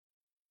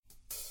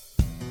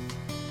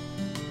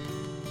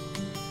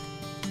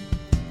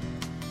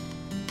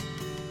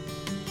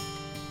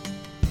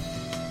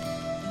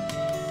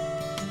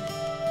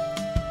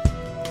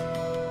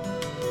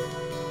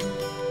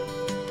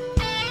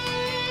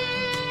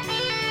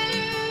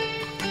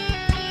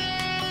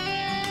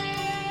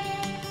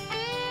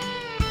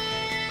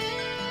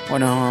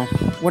Bueno,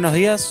 buenos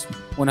días,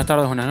 buenas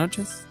tardes, buenas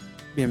noches.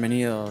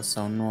 Bienvenidos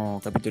a un nuevo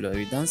capítulo de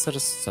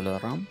Beatdancers, solo de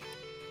RAM.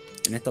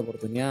 En esta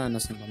oportunidad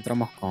nos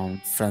encontramos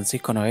con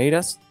Francisco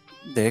Nogueiras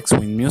de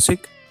X-Wing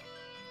Music,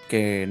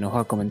 que nos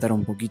va a comentar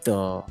un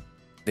poquito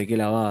de qué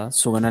la va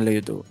su canal de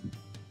YouTube.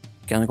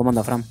 ¿Cómo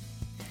anda, Fran?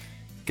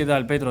 ¿Qué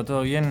tal, Petro?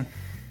 ¿Todo bien?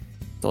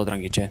 Todo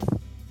tranqui, che.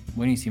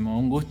 Buenísimo,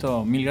 un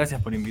gusto. Mil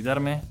gracias por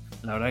invitarme.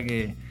 La verdad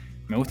que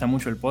me gusta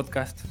mucho el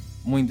podcast,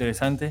 muy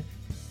interesante.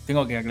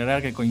 Tengo que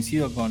aclarar que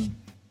coincido con,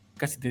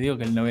 casi te digo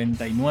que el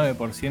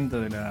 99%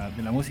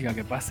 de la música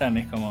que pasan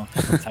es como,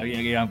 sabía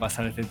que iban a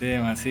pasar este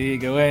tema, sí,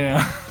 qué bueno.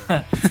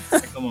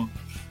 Es como,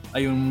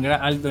 hay un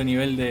alto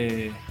nivel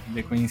de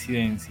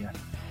coincidencia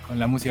con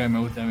la música que me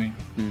gusta a mí.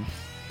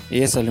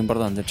 Y eso es lo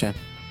importante, che.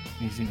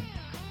 Y sí.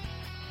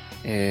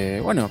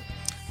 Bueno,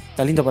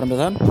 ¿estás listo para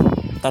empezar?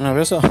 ¿Estás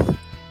nervioso?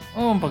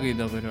 Un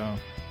poquito, pero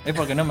es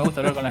porque no me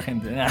gusta hablar con la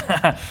gente.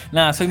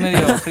 Nada, soy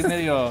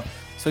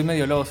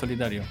medio lobo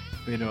solitario.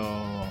 Pero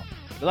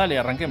dale,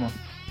 arranquemos.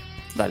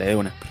 Dale, de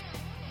una.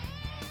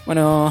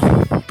 Bueno,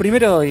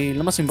 primero y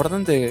lo más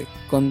importante,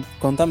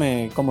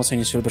 contame cómo se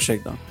inició el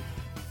proyecto.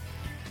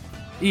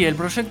 Y el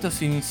proyecto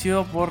se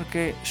inició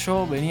porque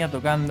yo venía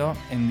tocando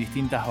en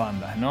distintas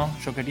bandas, ¿no?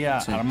 Yo quería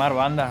armar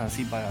bandas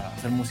así para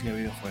hacer música de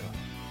videojuegos.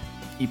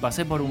 Y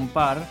pasé por un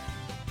par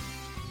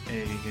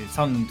que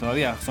son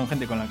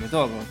gente con la que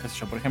toco, qué sé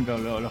yo, por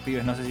ejemplo, los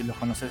pibes, no sé si los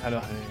conoces, a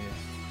los de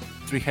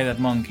Three-Headed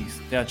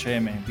Monkeys,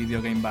 THM, Video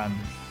Game Band.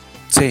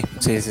 Sí.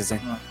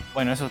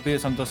 Bueno, esos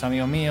pibes son todos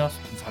amigos míos,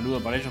 un saludo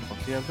para ellos, por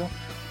cierto.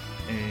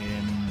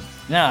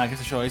 Nada, qué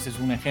sé yo, ese es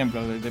un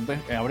ejemplo. Después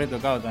habré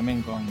tocado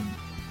también con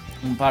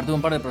tuve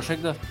un par de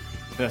proyectos,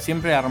 pero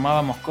siempre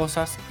armábamos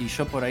cosas y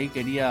yo por ahí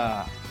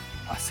quería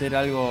hacer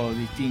algo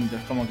distinto.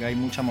 Es como que hay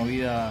mucha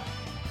movida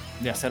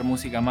de hacer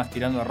música más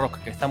tirando a rock,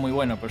 que está muy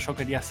bueno, pero yo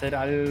quería hacer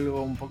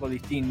algo un poco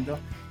distinto.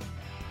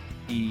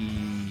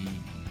 Y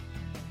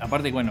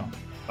aparte, bueno,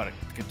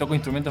 que toco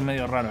instrumentos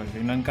medio raros, que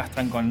no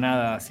encastran con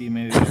nada así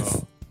medio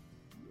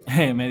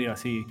medio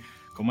así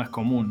como es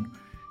común.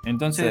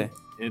 Entonces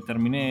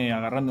terminé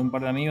agarrando un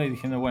par de amigos y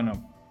diciendo,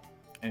 bueno,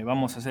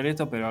 vamos a hacer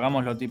esto, pero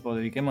hagámoslo tipo,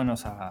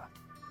 dediquémonos a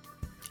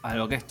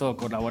lo que es todo,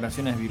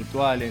 colaboraciones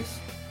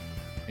virtuales,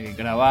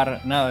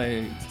 grabar, nada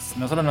de...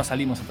 Nosotros no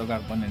salimos a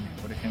tocar, ponele,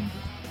 por ejemplo.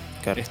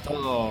 Claro. Es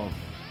todo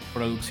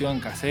producción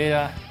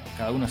casera,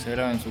 cada uno se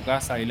graba en su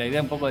casa y la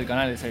idea un poco del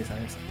canal es esa,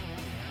 es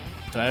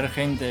traer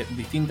gente,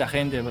 distinta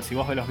gente. Si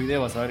vos ves los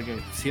videos vas a ver que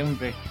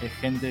siempre es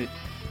gente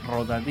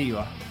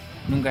rotativa,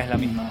 nunca es la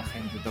misma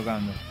gente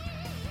tocando.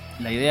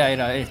 La idea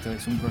era esto,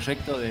 es un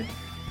proyecto de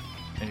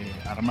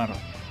armar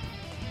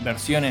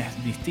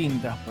versiones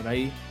distintas por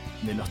ahí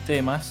de los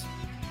temas,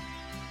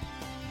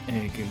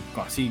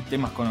 así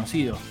temas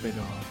conocidos,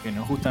 pero que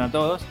nos gustan a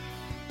todos,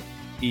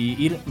 y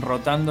ir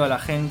rotando a la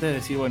gente,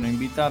 decir, bueno,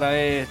 invitar a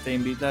este,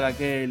 invitar a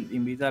aquel,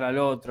 invitar al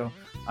otro,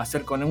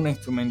 hacer con una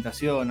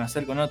instrumentación,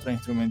 hacer con otra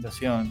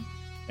instrumentación,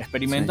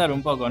 experimentar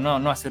un poco,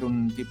 no hacer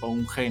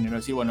un género,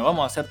 decir, bueno,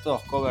 vamos a hacer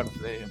todos covers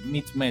de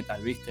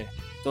metal, ¿viste?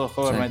 Todos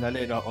covers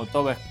metaleros, o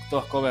todos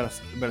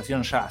covers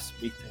versión jazz,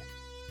 ¿viste?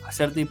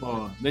 Hacer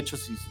tipo, de hecho,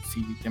 si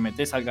te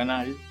metes al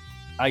canal,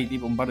 hay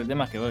tipo un par de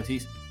temas que vos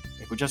decís,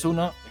 escuchás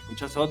uno,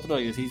 escuchás otro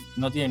y decís,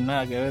 no tienen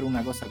nada que ver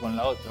una cosa con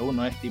la otra.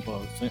 Uno es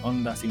tipo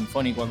onda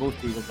sinfónico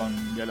acústico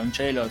con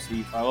violonchelos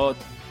y fagot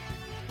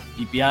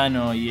y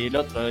piano, y el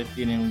otro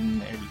tiene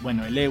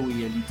el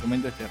EWI, el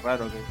instrumento este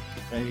raro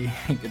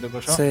que toco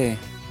yo. Sí.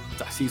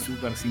 Así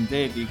súper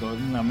sintético,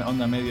 una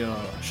onda medio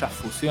jazz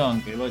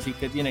fusión, que vos decís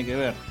que tiene que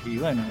ver. Y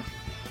bueno,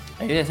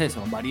 la idea es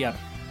eso, variar.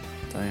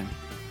 Está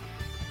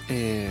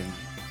bien.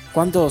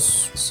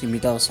 ¿Cuántos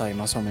invitados hay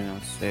más o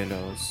menos? ¿Te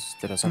los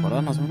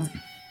acordás más o menos?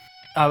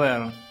 A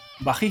ver,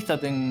 bajista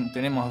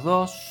tenemos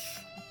dos,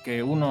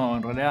 que uno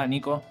en realidad,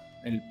 Nico,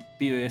 el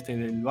pibe este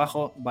del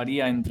bajo,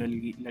 varía entre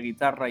la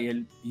guitarra y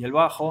el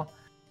bajo.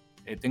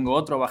 Tengo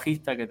otro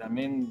bajista que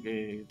también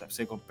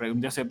se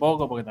pregunté hace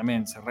poco porque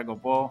también se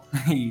recopó.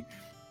 Y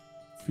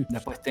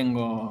después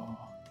tengo,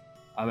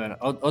 a ver,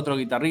 otro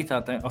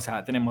guitarrista, o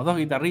sea, tenemos dos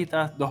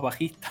guitarristas, dos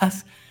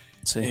bajistas.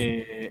 Sí.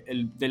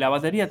 El de la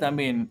batería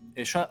también.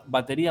 Yo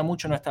batería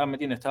mucho no estaba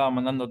metiendo, estaba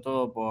mandando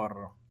todo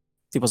por...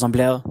 ¿Tipo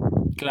sampleado?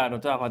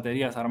 Claro, todas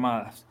baterías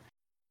armadas.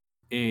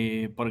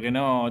 Porque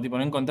no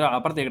encontraba,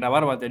 aparte de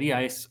grabar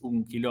batería es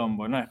un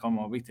quilombo, ¿no? Es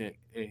como, viste,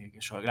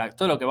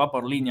 todo lo que va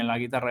por línea, la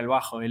guitarra, el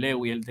bajo, el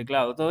EWI, el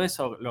teclado, todo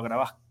eso lo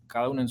grabás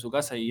cada uno en su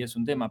casa y es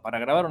un tema. Para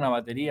grabar una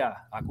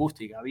batería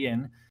acústica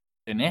bien,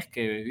 tenés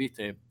que,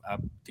 viste,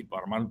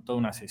 armar toda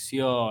una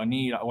sesión,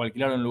 ir o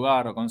alquilar un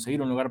lugar o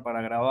conseguir un lugar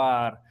para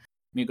grabar,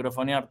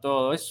 microfonear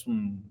todo, es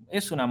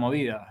una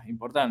movida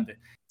importante.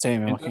 Sí, me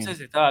imagino. Entonces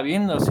estaba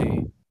viendo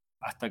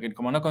hasta que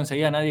como no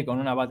conseguía a nadie con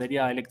una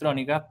batería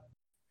electrónica,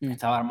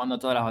 estaba armando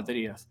todas las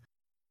baterías.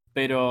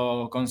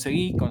 Pero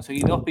conseguí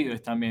dos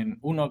pibes también.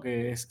 Uno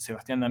que es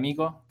Sebastián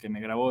D'Amico, que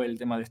me grabó el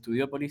tema de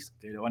Studiopolis,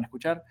 que lo van a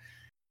escuchar.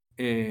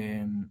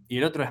 Y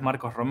el otro es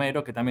Marcos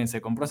Romero, que también se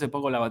compró hace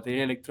poco la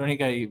batería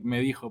electrónica y me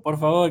dijo, por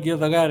favor, quiero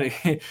tocar.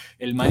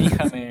 El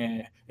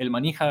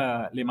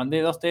manija le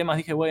mandé 2 temas,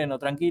 dije, bueno,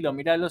 tranquilo,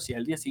 míralos, y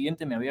al día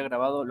siguiente me había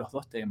grabado los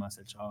 2 temas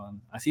el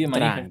chabón. Así de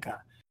manija Tranca.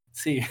 está.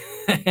 Sí,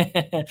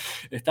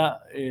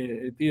 está,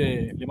 el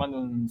pibe, le mando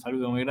un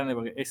saludo muy grande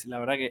porque es la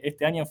verdad que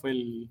este año fue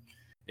el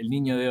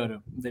niño de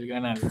oro del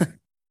canal.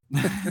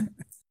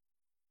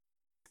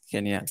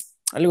 Genial.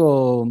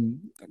 Algo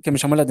que me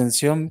llamó la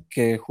atención,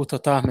 que justo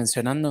estabas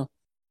mencionando,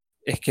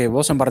 es que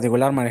vos en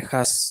particular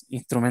manejás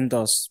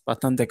instrumentos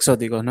bastante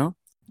exóticos, ¿no?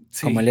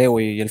 Como el Sí,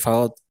 EWI y el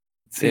fagot.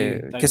 sí,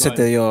 tal ¿Qué se te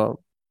cual. dio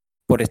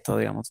por esto,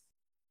 digamos?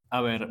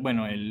 A ver,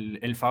 bueno,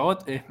 el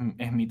fagot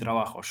es mi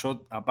trabajo.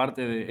 Yo,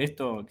 aparte de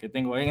esto que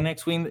tengo en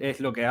Nextwind, es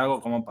lo que hago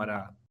como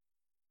para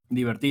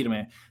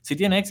divertirme. Si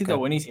tiene éxito, Claro,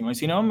 buenísimo. Y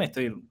si no, me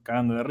estoy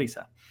cagando de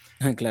risa.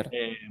 claro.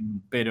 Eh,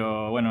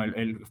 pero bueno,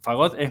 el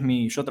fagot es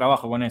mi. Yo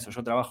trabajo con eso.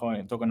 Yo trabajo,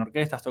 toco en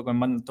orquestas, toco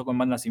en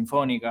banda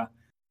sinfónica.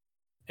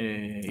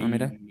 Ah,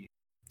 mira. Y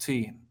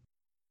sí,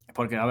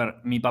 porque, a ver,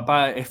 mi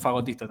papá es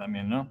fagotista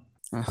también, ¿no?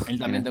 Ah, Él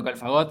también genial. toca el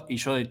fagot y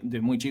yo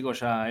de muy chico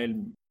ya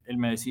él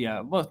me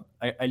decía, vos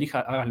elija,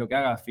 hagas lo que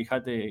hagas,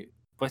 fíjate,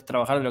 puedes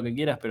trabajar de lo que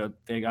quieras, pero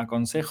te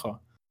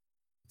aconsejo,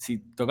 si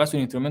tocas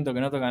un instrumento que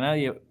no toca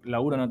nadie,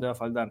 laburo no te va a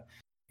faltar.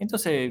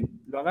 Entonces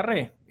lo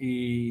agarré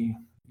y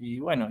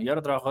bueno, y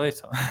ahora trabajo de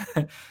eso.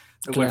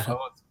 Toco el Claro.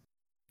 fagot.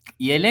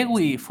 Y el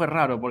EWI fue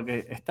raro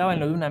porque estaba en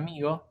lo de un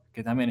amigo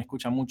que también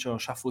escucha mucho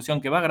jazz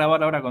fusión, que va a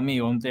grabar ahora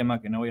conmigo un tema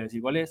que no voy a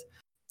decir cuál es.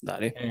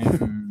 Dale.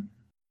 Em,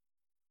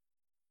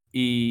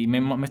 y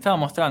me estaba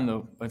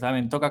mostrando, pues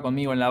también toca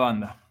conmigo en la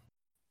banda.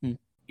 Mm,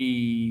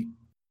 Y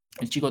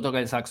el chico toca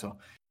el saxo.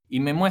 Y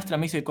me muestra,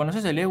 me dice,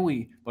 ¿conoces el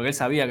EWI? Porque él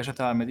sabía que yo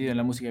estaba metido en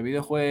la música de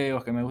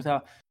videojuegos, que me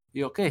gustaba.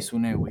 Digo, ¿qué es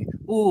un EWI?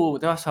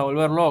 Te vas a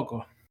volver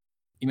loco.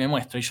 Y me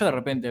muestra. Y yo de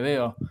repente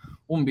veo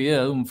un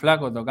video de un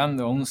flaco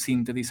tocando un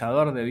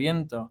sintetizador de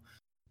viento.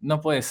 No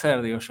puede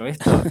ser, digo yo,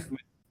 esto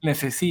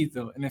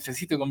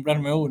necesito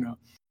comprarme uno.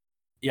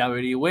 Y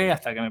averigüé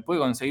hasta que me pude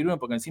conseguir uno,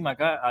 porque encima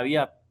acá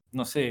había,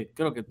 no sé,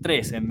 creo que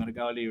 3 en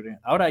Mercado Libre.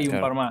 Ahora hay un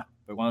claro. par más,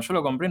 pero cuando yo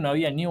lo compré no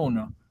había ni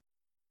uno.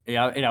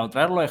 Era o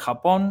traerlo de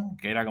Japón,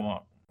 que era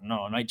como,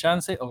 no hay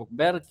chance, o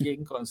ver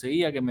quién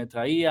conseguía, que me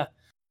traía.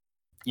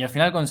 Y al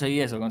final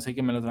conseguí eso, conseguí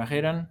que me lo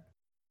trajeran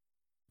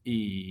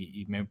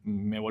y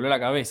me voló la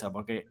cabeza,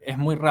 porque es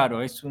muy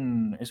raro, es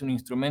un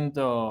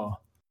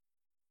instrumento,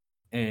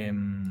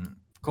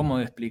 ¿cómo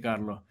de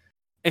explicarlo?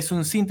 Es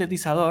un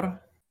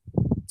sintetizador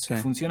Sí.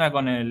 que funciona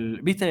con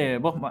el. ¿Viste?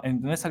 ¿Vos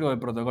entendés algo de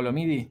protocolo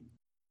MIDI?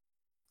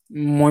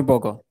 Muy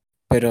poco,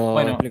 pero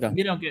Bueno, explica.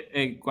 vieron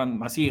que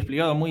así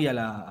explicado muy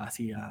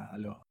así a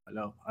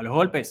los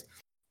golpes,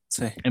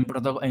 Sí,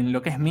 en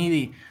lo que es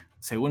MIDI,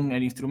 según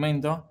el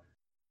instrumento,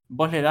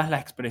 vos le das la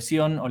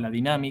expresión o la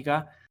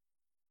dinámica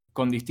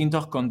con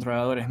distintos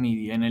controladores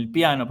MIDI. En el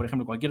piano, por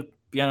ejemplo, cualquier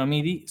piano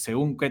MIDI,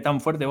 según qué tan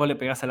fuerte vos le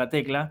pegás a la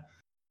tecla,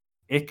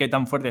 es qué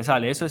tan fuerte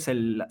sale. Eso es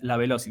la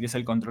velocity, es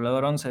el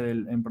controlador 11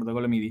 en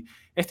protocolo MIDI.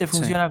 Este sí,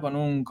 funciona con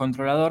un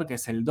controlador que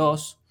es el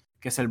 2,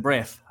 que es el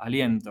breath,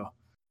 aliento,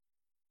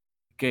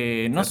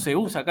 que no claro. se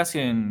usa casi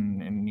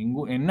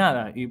en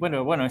nada. Y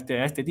bueno, a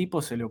este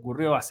tipo se le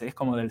ocurrió es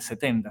como del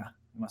 70,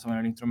 más o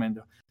menos el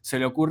instrumento. Se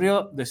le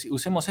ocurrió,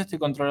 usemos este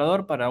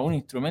controlador para un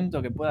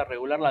instrumento que pueda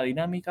regular la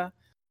dinámica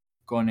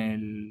con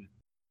el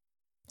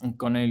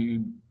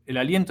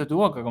aliento de tu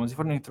boca, como si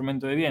fuera un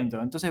instrumento de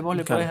viento. Entonces vos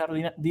le podés Claro,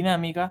 dar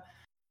dinámica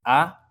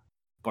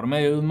por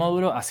medio de un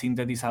módulo, a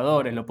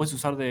sintetizadores. Lo puedes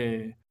usar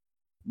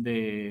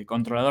de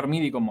controlador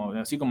MIDI,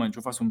 así como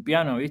enchufas un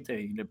piano,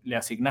 ¿viste? Y le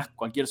asignás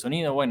cualquier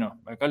sonido.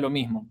 Bueno, acá es lo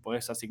mismo.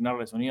 Podés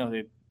asignarle sonidos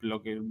de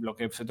lo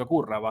que se te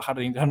ocurra, bajar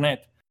de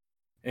internet.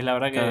 Es la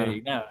verdad que, claro.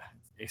 y nada,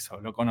 eso.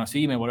 Lo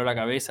conocí, me voló la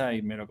cabeza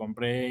y me lo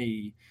compré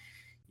y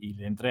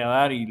le entré a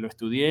dar y lo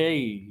estudié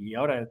y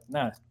ahora,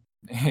 nada,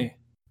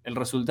 el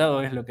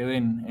resultado es lo que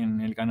ven en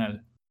el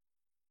canal.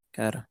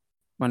 Claro.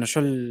 Bueno, yo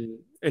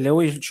el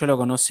EWI yo lo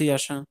conocí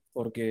allá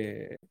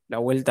porque la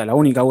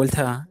única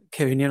vuelta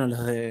que vinieron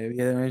los de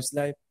Video Games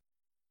Live,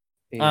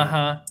 eh,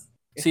 Ajá,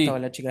 estaba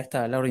sí, la chica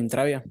esta, Laura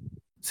Intravia,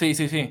 sí,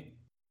 sí, sí.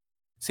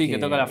 Sí, que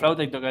toca la que,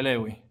 flauta y toca el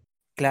EWI.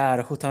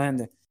 claro,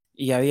 justamente,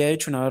 y había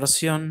hecho una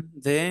versión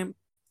de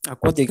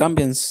Aquatic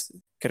Ambience,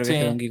 creo que es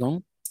de Sí, Donkey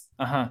Kong,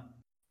 ajá,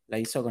 la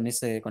hizo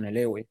con el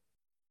EWI.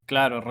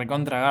 claro,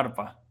 recontra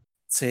garpa.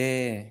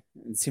 Sí,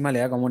 encima le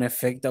da como un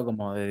efecto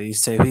como de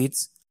 16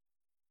 bits,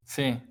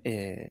 Sí,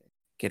 eh,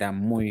 que era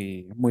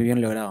muy, muy bien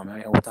logrado, me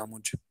había gustado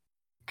mucho.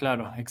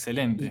 claro, Y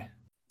excelente.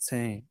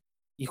 sí,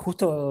 y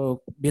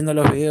justo viendo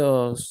los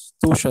videos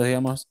tuyos,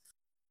 digamos,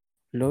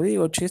 lo vi,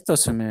 digo, che,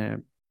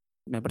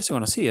 me parece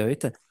conocido,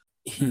 ¿viste?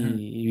 Ujú.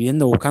 Y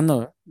viendo,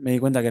 buscando, me di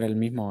cuenta que era el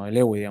mismo, el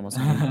EWI, digamos,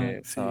 el mismo que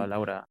usaba Sí,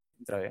 Laura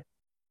otra vez.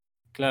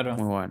 claro.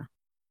 Muy bueno.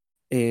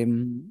 Eh,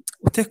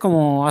 ¿Ustedes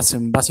cómo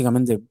hacen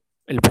básicamente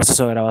el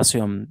proceso de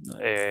grabación?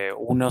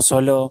 ¿Uno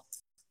solo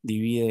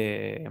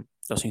divide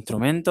los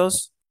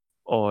instrumentos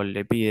o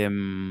le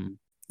piden,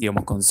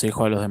 digamos,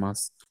 consejo a los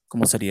demás?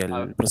 ¿Cómo sería A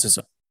el ver,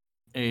 proceso?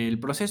 el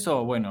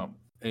proceso, bueno.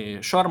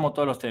 yo armo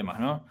todos los temas,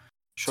 ¿no?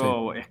 Sí,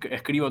 Yo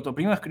escribo todo,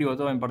 primero escribo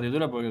todo en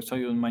partitura porque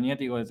soy un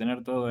maniático de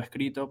tener todo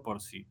escrito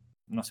por si,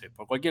 no sé,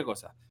 por cualquier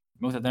cosa.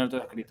 Me gusta tener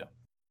todo escrito.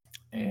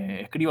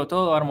 Escribo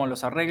todo, armo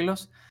los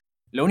arreglos.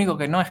 Lo único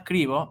que no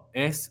escribo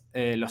es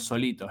los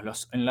solitos.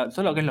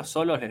 Todo lo que es los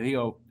solos les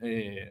digo,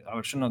 a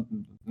ver, yo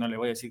no les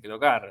voy a decir que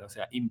tocar, o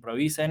sea,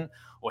 improvisen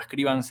o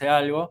escríbanse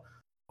algo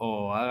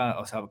o hagan,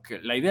 o sea, que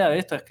la idea de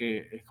esto es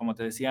que, es como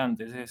te decía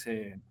antes,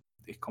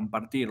 es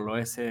compartirlo,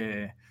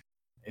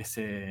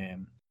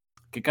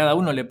 que cada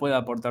uno le pueda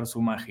aportar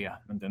su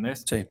magia, ¿me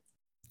entendés? sí,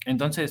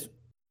 Entonces,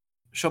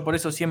 yo por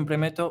eso siempre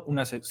meto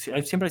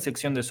siempre hay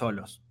sección de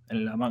solos,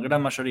 en la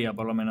gran mayoría,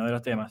 por lo menos, de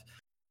los temas.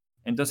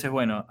 Entonces,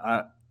 bueno,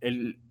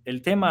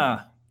 el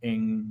tema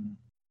en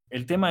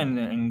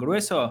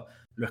grueso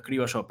lo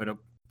escribo yo,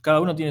 pero cada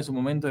uno tiene su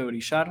momento de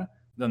brillar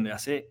donde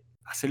hace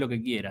lo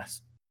que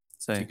quieras.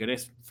 sí. Si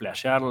querés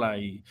flashearla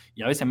y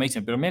a veces me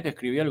dicen, pero mira que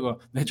escribí algo.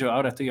 De hecho,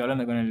 ahora estoy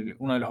hablando con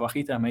uno de los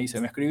bajistas, me dice,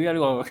 me escribí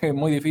algo que es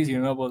muy difícil y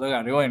no lo puedo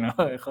tocar. Y bueno,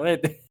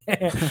 jodete,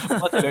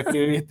 vos te lo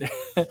escribiste.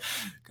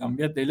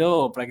 Cambiátelo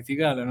o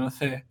practicalo, no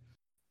sé.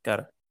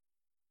 Claro.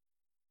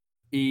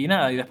 Y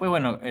nada, y después,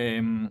 bueno,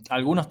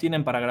 algunos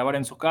tienen para grabar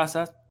en sus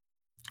casas,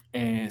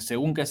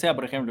 según que sea,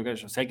 por ejemplo, que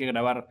si hay que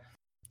grabar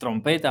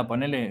trompeta,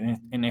 ponele,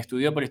 en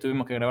Estudiópolis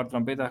tuvimos que grabar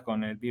trompetas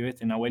con el pibe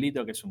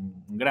Nahuelito, que es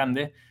un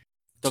grande,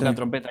 toca Sí.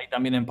 trompeta ahí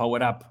también en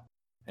Power Up,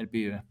 el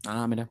pibe.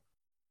 Ah, mira.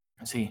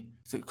 Sí,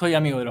 soy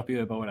amigo de los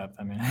pibes de Power Up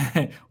también.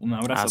 Un Ah,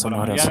 abrazo son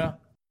para unos grosos. Mariano.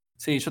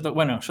 Sí,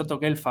 yo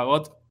toqué el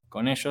fagot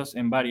con ellos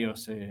en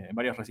varios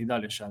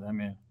recitales ya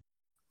también.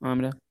 Ah,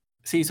 mira.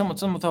 Sí, somos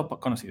todos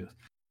conocidos.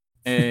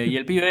 Y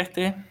el pibe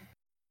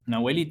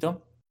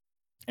Nahuelito,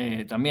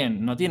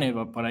 también no tiene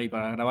por ahí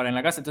para grabar en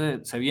la casa,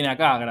 entonces se viene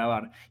acá a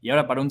grabar. Y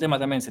ahora para un tema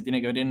también se tiene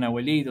que venir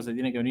Nahuelito, se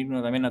tiene que venir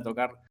uno también a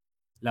tocar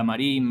la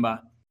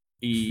marimba.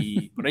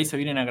 Y por ahí se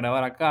vienen a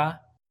grabar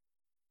acá,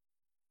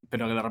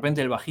 pero que de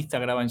repente el bajista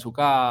graba en su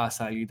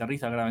casa, el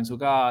guitarrista graba en su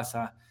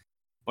casa.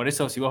 Por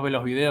eso si vos ves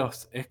los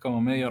videos es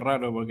como medio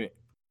raro porque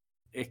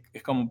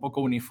es como un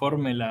poco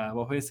uniforme.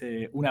 Vos ves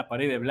una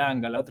pared es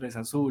blanca, la otra es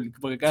azul,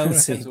 porque cada uno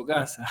está en Sí, su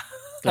casa.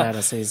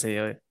 claro, sí, sí,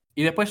 obvio.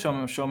 Y después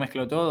yo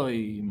mezclo todo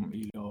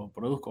y lo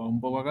produzco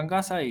un poco acá en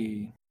casa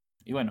y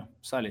bueno,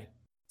 sale.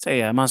 Sí,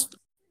 además,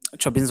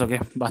 yo pienso que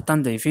es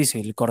bastante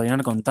difícil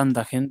coordinar con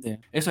tanta gente.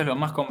 Eso es lo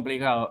más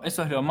complicado,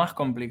 eso es lo más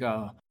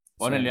complicado. Sí,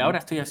 Ponele, ahora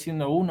estoy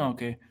haciendo uno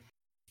que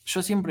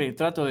yo siempre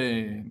trato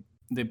de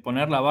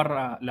poner la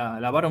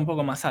vara un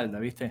poco más alta,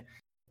 ¿viste?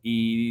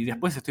 Y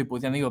después estoy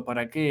puteando, digo,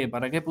 ¿para qué?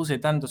 ¿Para qué puse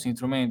tantos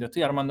instrumentos?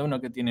 Estoy armando uno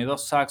que tiene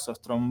 2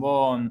 saxos,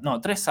 trombón, no,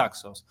 3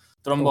 saxos,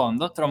 oh, trombón,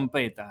 2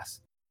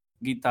 trompetas,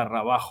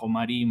 guitarra, bajo,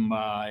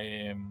 marimba,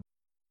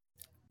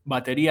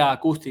 batería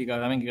acústica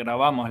también que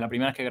grabamos, la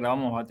primera vez que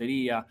grabamos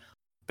batería,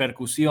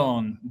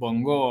 percusión,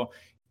 bongo,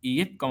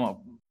 y es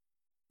como,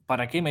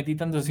 ¿para qué metí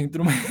tantos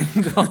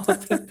instrumentos?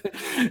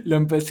 Lo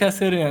empecé a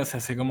hacer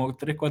hace como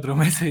 3 4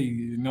 meses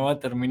y no va a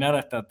terminar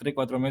hasta 3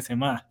 4 meses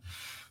más.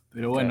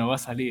 Pero claro, bueno, va a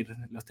salir.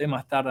 Los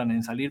temas tardan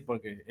en salir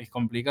porque es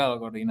complicado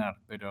coordinar,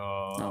 no,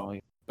 pero,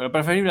 obvio. pero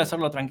preferible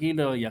hacerlo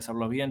tranquilo y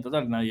hacerlo bien.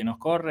 Total, nadie nos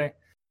corre,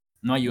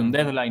 no hay un Mm,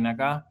 deadline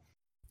acá.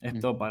 mm.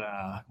 Esto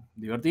para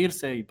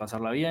divertirse y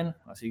pasarla bien,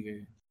 así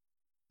que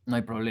no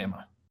hay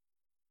problema.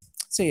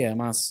 Sí,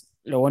 además,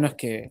 lo bueno es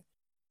que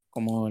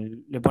como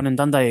le ponen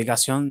tanta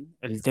dedicación,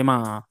 el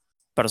tema,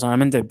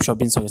 personalmente, yo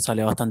pienso que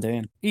sale bastante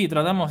bien. Y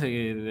tratamos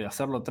de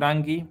hacerlo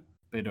tranqui,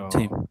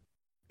 Sí,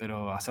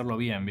 pero hacerlo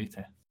bien,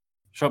 ¿viste?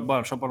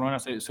 Bueno, yo por lo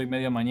menos soy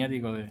medio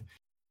maniático de.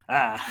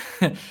 Ah,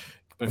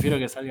 prefiero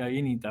que salga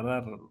bien y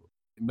tardar.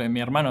 Mi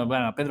hermano,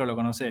 bueno, a Pedro lo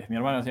conoces, mi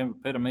hermano siempre,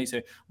 Pedro me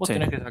dice, vos sí,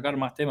 tenés que sacar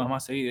más temas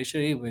más seguido. Y yo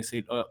digo que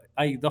sí,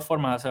 hay 2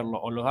 formas de hacerlo,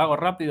 o los hago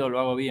rápido o lo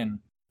hago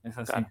bien. Es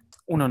así. claro.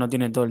 Uno no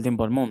tiene todo el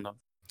tiempo del mundo.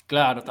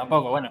 Claro,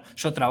 tampoco, bueno,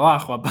 yo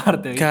trabajo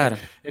aparte, ¿viste? Claro,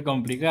 Es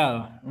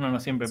complicado, uno no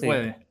siempre sí,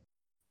 puede.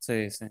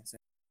 sí, sí, sí.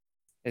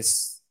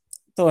 Es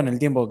todo en el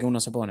tiempo que uno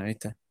se pone,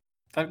 ¿viste?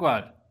 Tal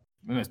cual.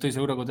 Estoy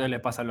seguro que a ustedes les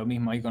pasa lo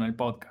mismo ahí con el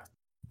podcast.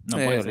 Sí, No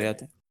puede ser.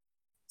 olvídate.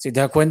 Si te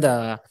das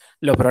cuenta,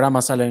 los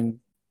programas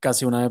salen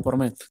casi una vez por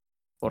mes,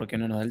 porque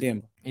no nos da el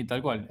tiempo. Y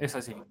tal cual, es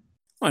así.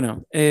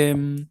 Bueno,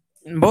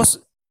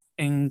 ¿vos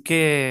en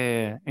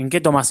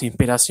qué tomas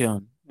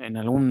inspiración? ¿En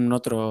algún un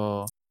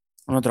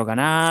otro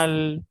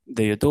canal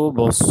de YouTube?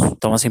 ¿Vos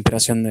tomás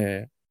inspiración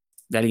de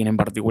alguien en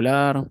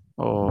particular?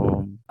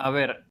 O... A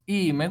ver,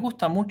 y me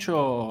gusta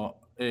mucho,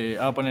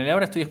 ponerle,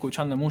 ahora estoy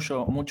escuchando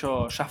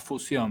mucho jazz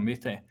fusión,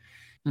 ¿viste?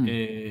 Mm,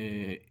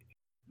 Eh,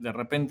 de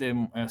repente,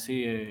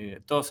 así,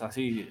 todos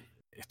así.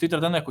 Estoy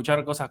tratando de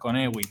escuchar cosas con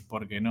Ewi,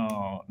 porque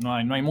no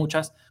hay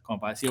muchas,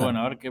 como para decir, claro,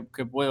 bueno, a ver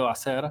qué puedo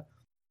hacer.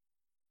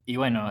 Y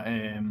bueno,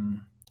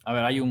 a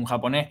ver, hay un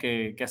japonés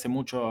que hace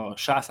mucho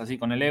jazz así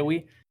con el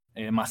Ewi,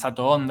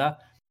 Masato Honda.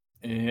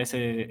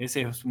 Ese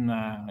es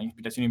una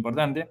inspiración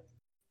importante.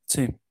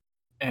 sí,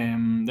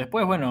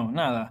 Después, bueno,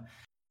 nada,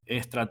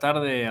 es tratar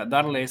de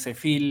darle ese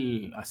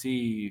feel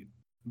así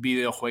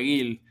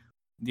videojueguil,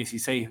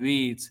 16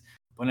 bits.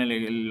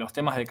 ponele los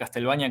temas de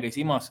Castlevania que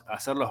hicimos,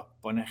 hacerlos,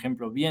 por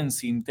ejemplo, bien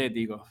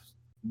sintéticos,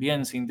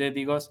 bien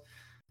sintéticos.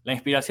 La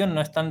inspiración no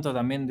es tanto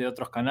también de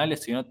otros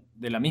canales, sino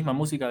de la misma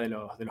música de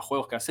los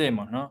juegos que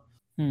hacemos, ¿no?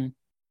 Mm.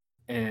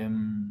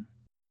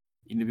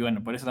 Y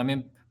bueno, por eso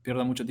también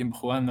pierdo mucho tiempo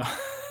jugando.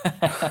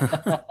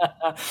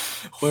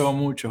 Juego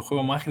mucho,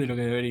 juego más de lo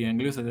que debería.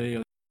 Incluso te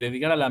digo,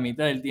 dedicar a la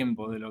mitad del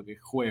tiempo de lo que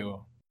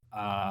juego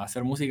a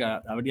hacer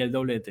música, habría el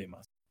doble de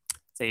temas.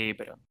 Sí,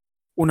 pero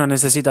uno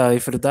necesita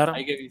disfrutar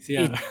Hay que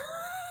viciar. y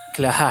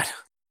claro,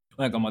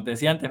 Bueno, como te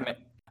decía antes,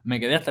 me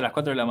quedé hasta las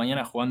 4 de la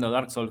mañana jugando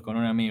Dark Souls con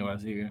un amigo,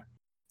 así que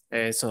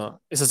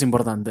eso es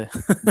importante.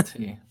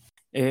 sí.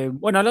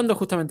 Bueno, hablando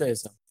justamente de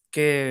eso,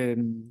 ¿qué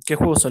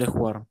juegos solés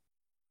jugar?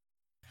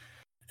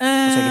 O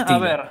sea, ¿qué A estilo?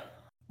 ver,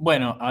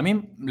 bueno, a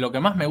mí lo que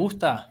más me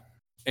gusta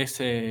es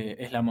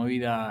la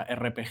movida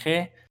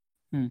RPG,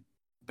 Mm.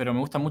 pero me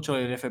gusta mucho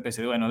el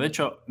FPS. Bueno, de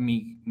hecho,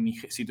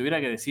 si tuviera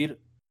que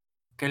decir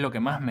qué es lo que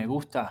más me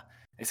gusta,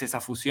 es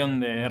esa fusión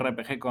de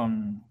RPG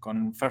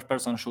con First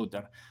Person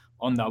Shooter.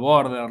 Onda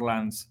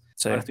Borderlands.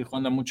 Sí. Ahora estoy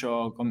jugando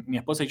mucho, con mi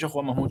esposa y yo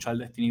jugamos mucho al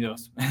Destiny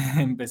 2.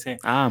 Empecé,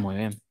 Ah, muy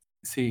bien.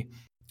 sí.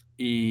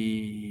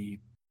 Y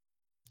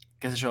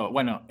qué sé yo,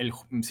 bueno,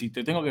 si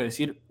te tengo que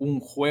decir un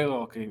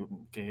juego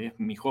que es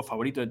mi juego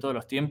favorito de todos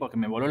los tiempos, que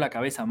me voló la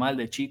cabeza mal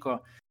de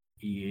chico,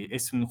 y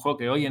es un juego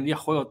que hoy en día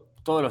juego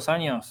todos los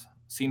años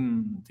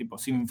sin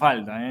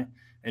falta, ¿eh?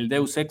 El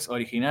Deus Ex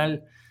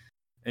original,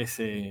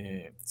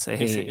 Sí,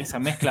 esa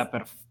mezcla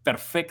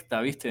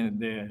perfecta, ¿viste?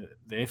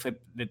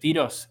 De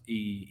tiros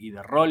y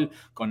de rol,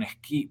 con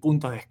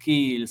puntos de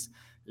skills,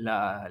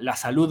 la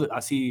salud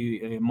así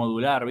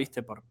modular,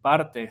 ¿viste? Por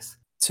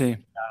partes, sí,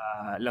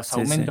 los sí,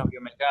 sí. aumentos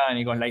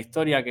biomecánicos, la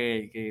historia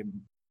que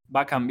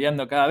va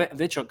cambiando cada vez.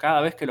 De hecho,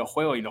 cada vez que lo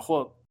juego, y lo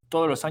juego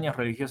todos los años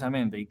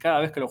religiosamente, y cada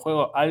vez que lo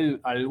juego,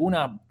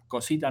 alguna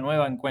cosita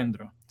nueva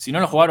encuentro. Si no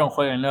lo jugaron,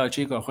 jueguenlo,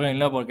 chicos,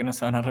 jueguenlo porque no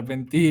se van a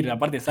arrepentir.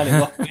 Aparte sale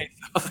 2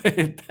 pesos,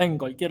 está en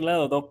cualquier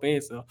lado 2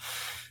 pesos.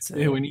 Sí.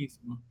 Es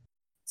buenísimo.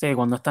 Sí,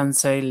 cuando está en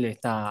sale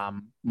está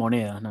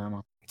monedas nada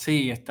más.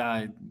 Sí,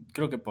 está,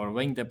 creo que por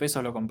 20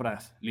 pesos lo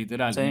compras,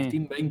 literal. En Sí,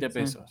 Steam 20 sí,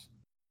 pesos.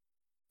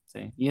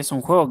 sí. Y es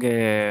un juego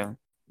que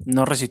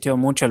no resistió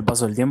mucho el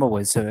paso del tiempo,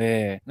 pues se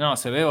ve. No,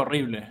 se ve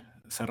horrible.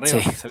 Sí,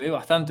 Se ve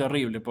bastante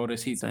horrible, sí,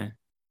 pobrecito.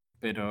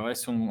 Pero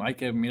hay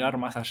que mirar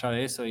más allá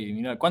de eso y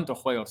mirar cuántos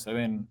juegos se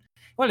ven.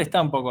 Igual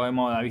está un poco de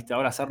moda, ¿viste?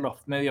 Ahora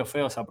hacerlos medio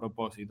feos a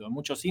propósito.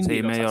 Muchos indie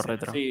sí, los medio hacen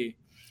retro. así.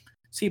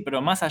 Sí,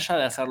 pero más allá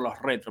de hacerlos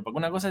retro, porque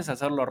una cosa es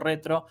hacerlos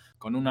retro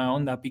con una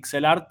onda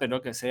pixel art,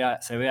 pero que se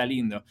vea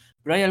lindo.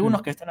 Pero hay Mm.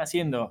 algunos que están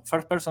haciendo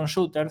first person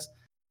shooters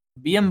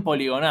bien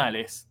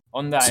poligonales,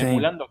 onda Sí,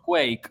 emulando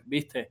Quake,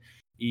 ¿viste?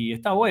 Y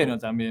está bueno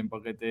también,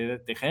 porque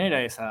te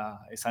genera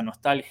esa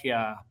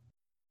nostalgia,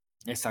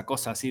 esa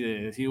cosa así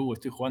de decir,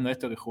 estoy jugando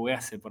esto que jugué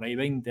hace por ahí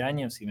 20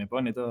 años y me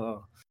pone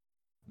todo,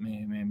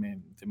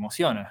 te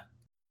emociona.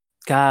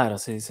 claro,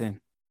 sí, sí.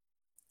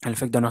 El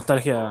efecto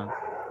nostalgia.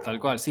 Tal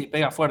cual, sí,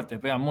 pega fuerte,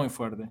 pega muy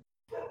fuerte.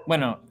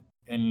 Bueno,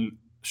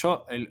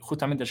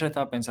 justamente ayer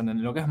estaba pensando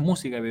en lo que es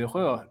música y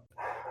videojuegos.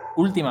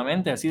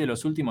 Últimamente, así de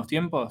los últimos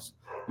tiempos,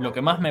 lo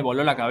que más me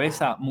voló la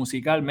cabeza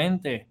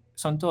musicalmente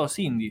son todos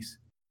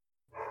indies.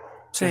 Qué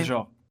sé Sí.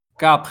 yo,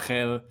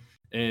 Cuphead,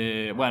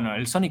 bueno,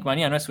 el Sonic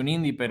Mania no es un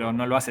indie, pero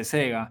no lo hace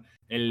Sega.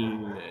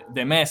 El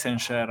The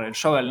Messenger, el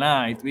Shovel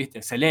Knight,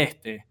 ¿viste?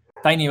 Celeste,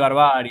 Tiny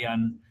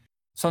Barbarian.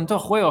 Son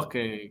todos juegos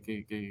que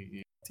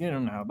tienen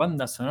una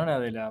banda sonora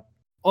de la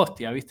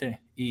hostia,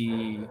 ¿viste? Y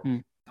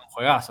Mm. son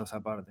juegazos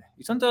aparte.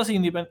 Y son todos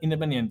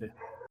independientes.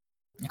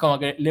 Es como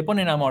que le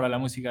ponen amor a la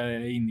música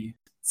de indie.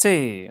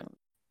 Sí,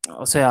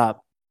 o sea,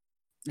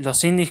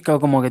 los indies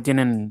como que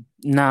tienen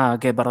nada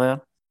que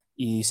perder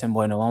y dicen,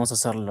 bueno, vamos a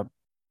hacerlo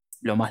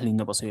lo más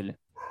lindo posible.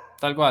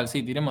 Tal cual,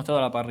 sí, tiremos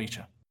toda la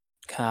parrilla.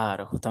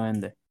 Claro,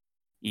 justamente.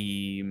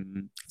 Y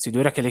si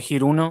tuvieras que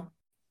elegir uno,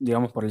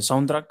 digamos por el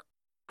soundtrack,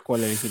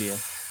 ¿cuál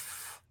elegirías?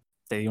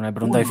 Te di una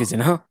pregunta Uno, difícil,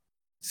 ¿no?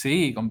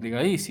 sí,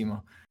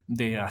 complicadísimo.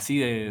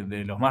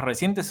 De los más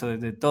recientes o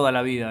de toda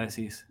la vida,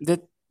 decís.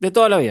 De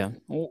toda la vida.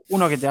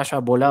 Uno que te haya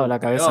volado la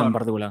cabeza en Peor.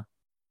 particular.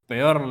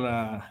 Peor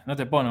no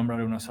te puedo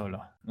nombrar uno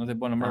solo. No te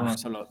puedo nombrar Ah, uno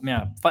solo.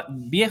 Mira,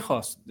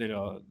 viejos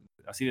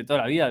así de toda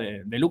la vida,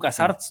 de sí,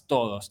 LucasArts,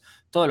 todos.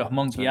 Todos los sí.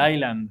 Monkey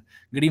Island,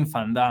 Green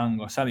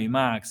Fandango, Sammy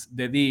Max,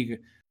 The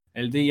Dig,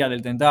 El Día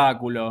del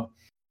Tentáculo.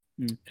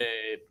 Mm.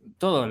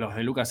 Todos los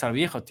de LucasArts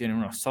viejos tienen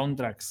unos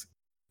soundtracks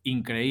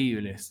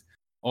increíbles.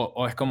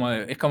 O es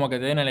como que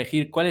te den a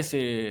elegir cuál es,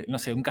 no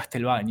sé, un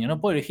Castlevania. No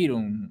puedo elegir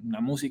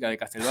una música de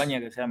Castlevania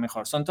que sea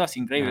mejor. Son todas Ah,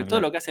 increíbles. Todo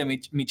claro. lo que hace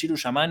Michiru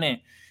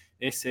Yamane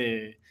es.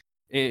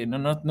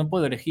 No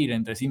puedo elegir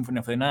entre Symphony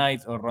of the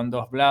Night o Rondo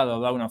of Blood o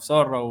Dawn of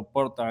Sorrow,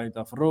 Portrait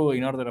of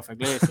Ruin, Order of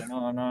Ecclesia.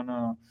 No, no,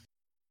 no.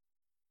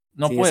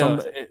 No Sí,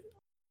 puedo.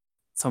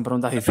 son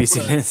preguntas No te puedo,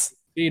 difíciles.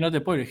 sí, no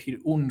te puedo elegir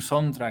un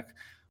soundtrack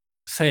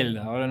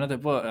Zelda, ahora no te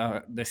puedo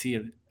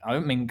decir. A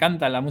mí me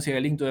encanta la música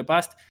de Link to the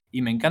Past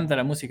y me encanta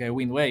la música de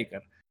Wind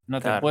Waker. No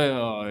te Claro,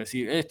 puedo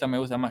decir, esta me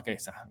gusta más que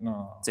esa.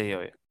 No, sí,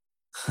 obvio.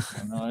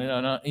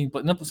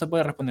 no se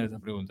puede responder esa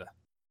pregunta.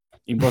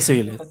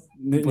 Imposible.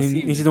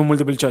 Imposible. Necesito un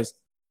multiple choice.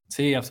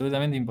 Sí,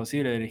 absolutamente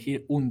imposible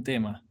elegir un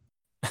tema.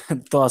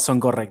 Todas son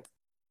correctas.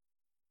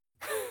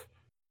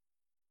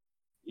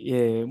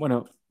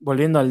 Bueno,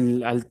 volviendo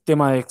al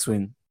tema de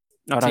X-Wing.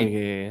 Ahora Sí.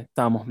 que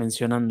estábamos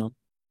mencionando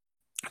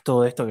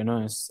todo esto que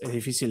no es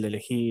difícil de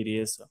elegir y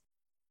eso.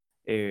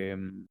 eh,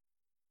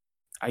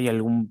 ¿Hay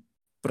algún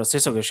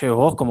proceso que lleves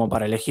vos como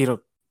para elegir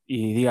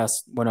y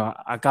digas, bueno,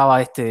 acá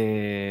va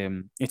este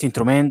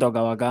instrumento,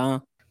 acá va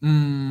acá?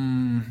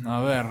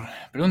 A ver,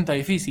 pregunta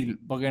difícil,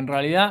 porque en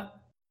realidad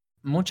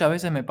muchas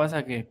veces me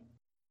pasa que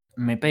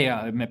me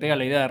pega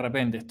la idea de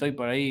repente. Estoy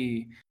por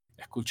ahí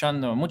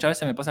escuchando, muchas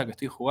veces me pasa que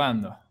estoy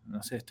jugando,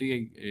 no sé,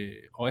 estoy,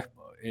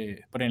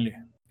 ponele,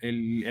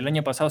 el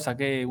año pasado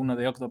saqué uno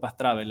de Octopath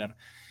Traveler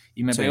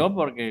y me Sí, pegó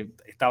porque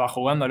estaba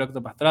jugando al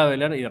Octopath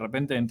Traveler y de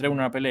repente entré en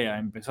una pelea,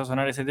 empezó a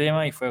sonar ese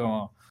tema y fue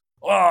como,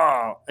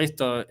 ¡oh!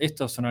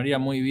 Esto sonaría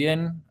muy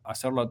bien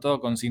hacerlo todo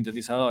con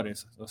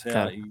sintetizadores, o sea,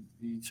 claro.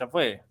 y ya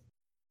fue.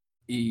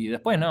 Y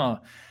después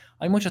no,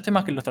 hay muchos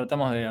temas que los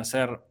tratamos de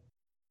hacer,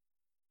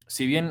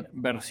 si bien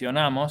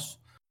versionamos,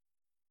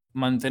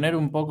 mantener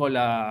un poco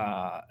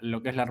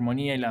lo que es la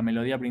armonía y la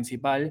melodía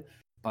principal.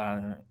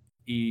 para-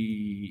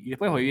 y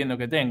después voy viendo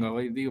qué tengo.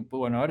 Digo, pues,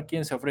 bueno, a ver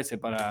quién se ofrece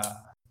para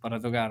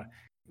tocar.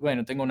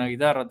 Bueno, tengo una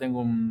guitarra, tengo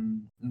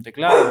un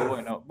teclado.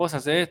 Bueno, vos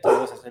haces esto,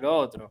 vos haces lo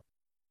otro.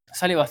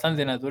 Sale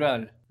bastante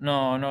natural.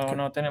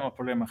 No tenemos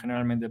problemas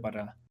generalmente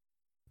para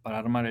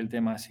armar el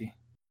tema así.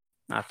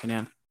 Ah,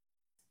 genial.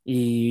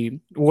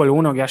 ¿Y hubo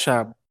alguno que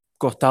haya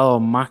costado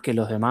más que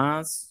los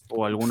demás?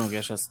 ¿O alguno que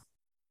hayas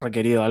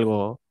requerido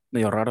algo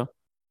medio raro?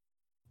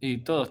 Y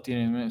todos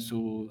tienen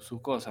sus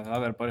cosas. A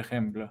ver, por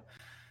ejemplo,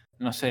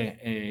 no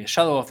sé,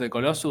 Shadow of the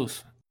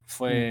Colossus Mm,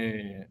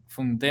 fue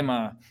un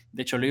tema,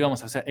 de hecho lo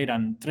íbamos a hacer,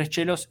 eran tres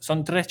chelos,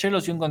 son tres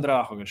chelos y un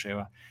contrabajo que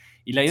lleva.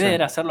 Y la sí, idea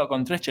era hacerlo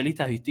con tres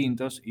chelistas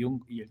distintos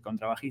y el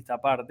contrabajista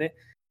aparte,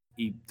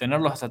 y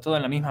tenerlos a todos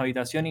en la misma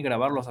habitación y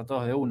grabarlos a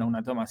todos de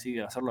una toma así,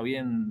 hacerlo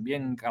bien,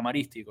 bien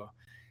camarístico.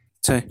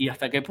 sí, Y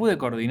hasta que pude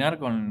coordinar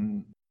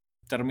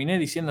terminé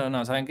diciendo,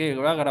 no, ¿saben qué?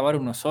 Voy a grabar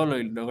uno solo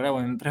y lo grabo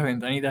en tres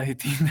ventanitas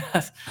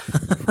distintas.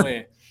 Y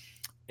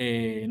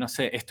fue, no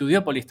sé,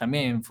 Studiopolis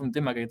también fue un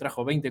tema que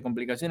trajo 20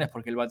 complicaciones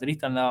porque el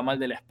baterista andaba mal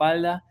de la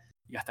espalda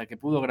y hasta que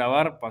pudo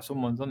grabar pasó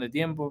un montón de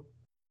tiempo,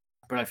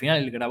 pero al final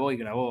él grabó y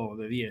grabó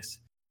de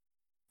 10.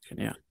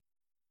 genial.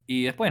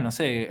 Y después, no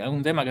sé,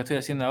 un tema que estoy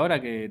haciendo ahora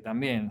que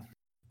también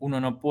uno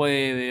no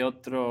puede,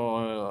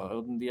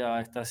 otro un día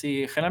está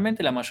así.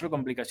 Generalmente la mayor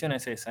complicación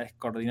es esa, es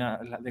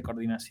coordinar, la de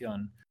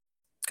coordinación.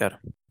 Claro.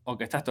 O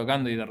que estás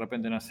tocando y de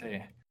repente, no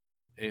sé,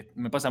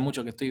 me pasa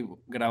mucho que estoy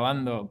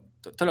grabando,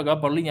 todo lo que va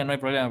por línea no hay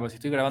problema, pero si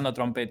estoy grabando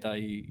trompeta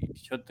y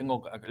yo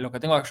tengo, lo que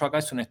tengo yo acá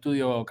es un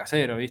estudio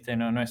casero, ¿viste?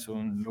 No es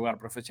un lugar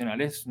profesional,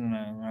 es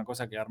una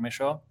cosa que armé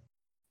yo,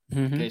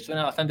 Ujú. que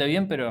suena bastante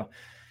bien, pero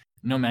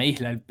no me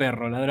aísla el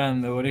perro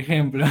ladrando, por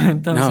ejemplo. No,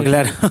 Entonces,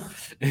 claro.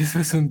 eso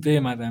es un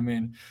tema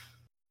también.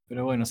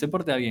 Pero bueno, se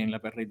porta bien la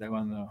perrita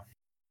cuando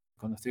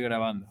estoy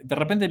grabando. De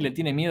repente le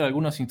tiene miedo a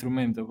algunos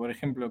instrumentos. Por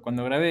ejemplo,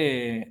 cuando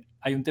grabé,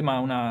 hay un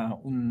tema,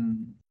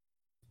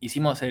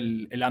 hicimos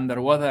el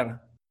Underwater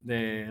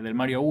del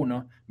Mario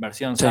 1,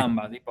 versión Sí,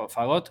 samba, tipo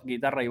fagot,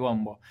 guitarra y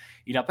bombo.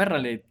 Y la perra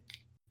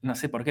no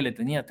sé por qué le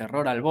tenía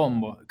terror al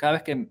bombo. Cada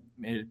vez que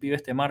el pibe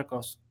este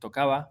Marcos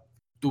tocaba,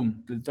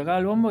 ¡tum! Le tocaba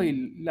el bombo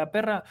y la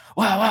perra,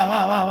 ¡guau, guau,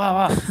 guau, guau, guau,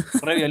 guau!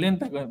 Re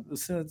violenta. O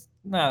sea,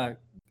 nada,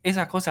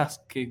 esas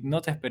cosas que no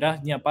te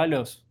esperás ni a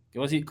palos, que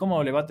vos decís,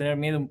 ¿cómo le va a tener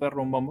miedo un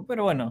perro a un bombo?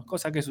 Pero bueno,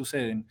 cosas que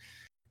suceden,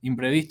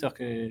 imprevistos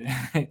que,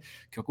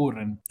 que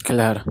ocurren.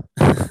 claro.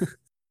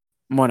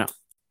 Bueno,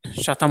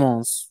 ya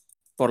estamos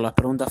por las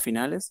preguntas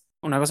finales.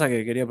 Una cosa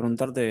que quería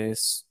preguntarte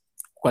es,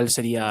 ¿cuál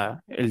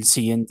sería el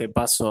siguiente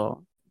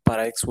paso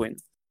para X-Wing?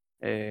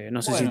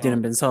 No sé si tienen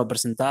Bueno, pensado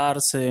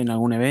presentarse en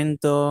algún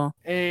evento.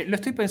 lo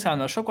estoy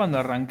pensando. Yo cuando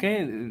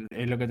arranqué,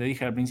 es lo que te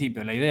dije al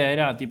principio, la idea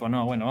era tipo,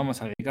 no, bueno,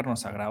 vamos a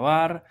dedicarnos a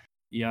grabar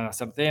y a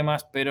hacer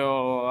temas,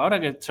 pero ahora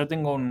que yo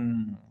tengo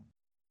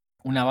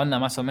una banda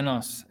más o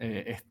menos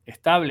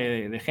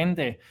estable de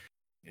gente,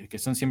 que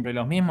son siempre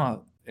los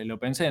mismos, lo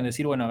pensé en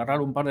decir, bueno, agarrar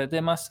un par de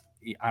temas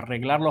y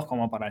arreglarlos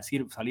como para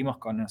decir, salimos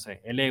con, no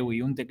sé, el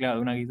EWI, un teclado,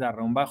 una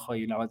guitarra, un bajo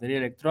y la batería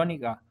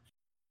electrónica,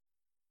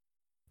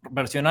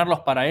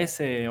 versionarlos para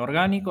ese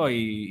orgánico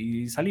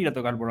y salir a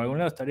tocar por algún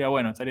lado estaría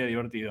bueno, estaría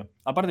divertido.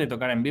 Aparte de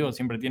tocar en vivo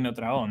siempre tiene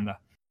otra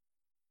onda,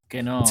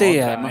 que no, Sí,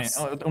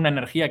 además, una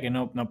energía que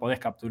no podés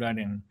capturar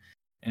en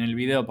el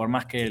video, por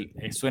más que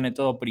suene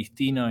todo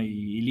pristino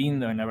y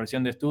lindo en la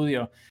versión de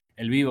estudio,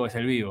 el vivo es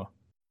el vivo.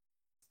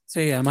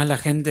 sí, además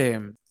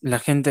la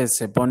gente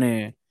se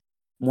pone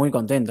muy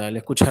contenta al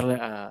escuchar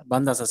a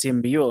bandas así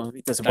en vivo,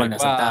 ¿viste? Se Tal ponen a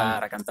saltar,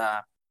 cual. a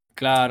cantar.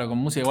 Claro, con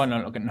música, bueno,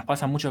 lo que nos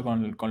pasa mucho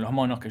con los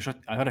monos, que yo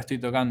ahora estoy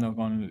tocando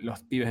con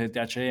los pibes de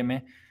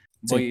THM,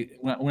 Sí,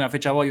 una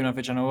fecha voy, una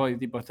fecha no voy,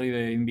 tipo estoy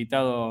de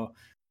invitado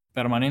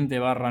permanente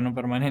barra no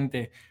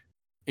permanente,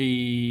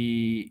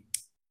 y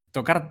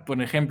tocar, por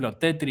ejemplo,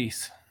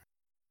 Tetris,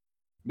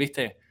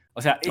 ¿viste?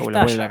 O sea, o le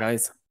vuelve la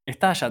cabeza.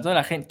 estalla, toda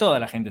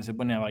la gente se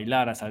pone a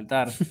bailar, a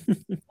saltar.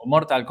 O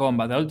Mortal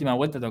Kombat, la última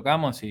vuelta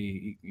tocamos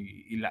y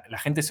la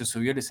gente se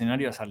subió al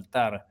escenario a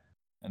saltar,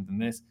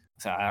 ¿entendés?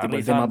 O sea, Tipo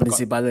el tema estaban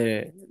principal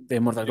de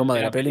Mortal Kombat de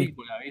de la la peli.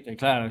 película, ¿viste?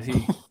 Claro, sí.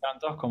 Estaban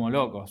todos como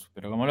locos,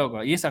 pero como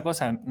locos. Y esa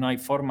cosa no hay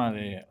forma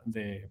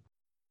de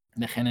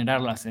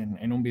generarlas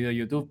en un video de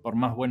YouTube, por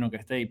más bueno que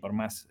esté y por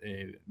más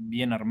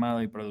bien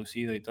armado y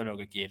producido y todo lo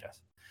que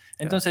quieras. Claro,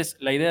 Entonces,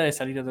 la idea de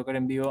salir a tocar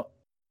en vivo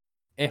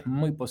es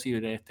muy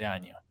posible este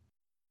año.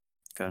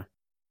 claro.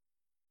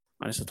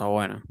 Bueno, eso está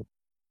bueno.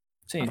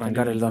 Sí,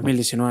 Arrancar el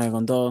 2019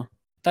 con todo.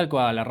 tal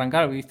cual,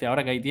 arrancar, viste,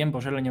 ahora que hay tiempo,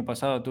 yo el año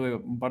pasado tuve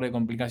un par de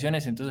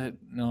complicaciones, entonces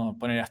no,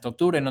 poner hasta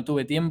octubre no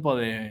tuve tiempo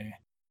de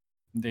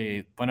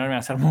ponerme a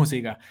hacer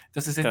música.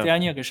 Entonces este Claro,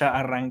 año que ya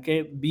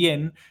arranqué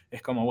bien,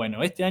 es como,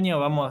 bueno, este año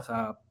vamos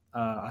a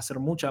hacer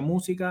mucha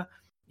música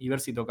y ver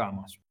si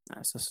tocamos.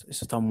 eso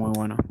está muy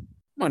bueno.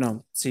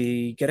 Bueno,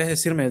 si querés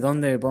decirme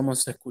dónde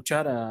podemos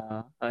escuchar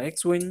a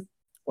X-Wing,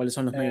 cuáles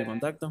son los medios de Eh,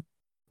 contacto.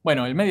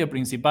 bueno, el medio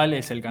principal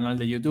es el canal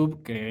de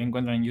YouTube, que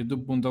encuentran en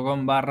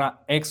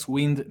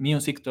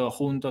youtube.com/xwindmusic, todo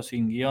junto,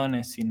 sin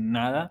guiones, sin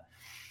nada.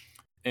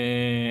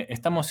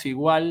 Estamos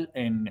igual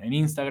en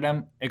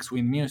Instagram,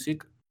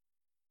 xwindmusic,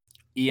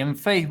 y en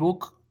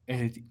Facebook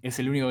es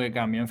el único que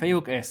cambia. En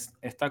Facebook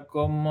está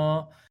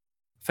como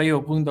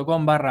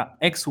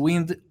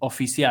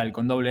facebook.com/xwindoficial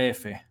con doble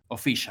F,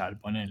 official,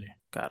 ponele.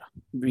 Claro,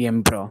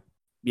 bien pro,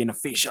 bien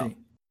official. Sí,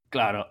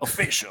 claro,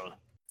 official.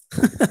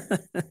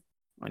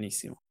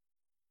 Buenísimo.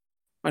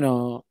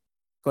 Bueno,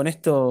 con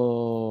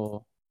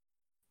esto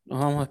nos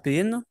vamos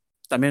despidiendo.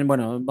 También,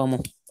 bueno,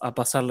 vamos a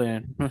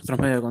pasarle nuestros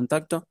medios de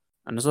contacto.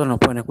 A nosotros nos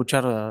pueden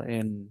escuchar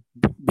en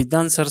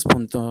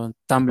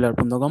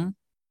beatdancers.tumblr.com.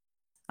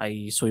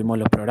 Ahí subimos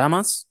los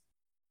programas.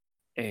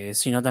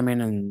 Sino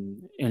también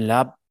en la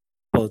app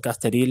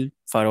podcasteril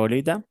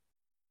favorita.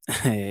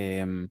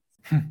 em,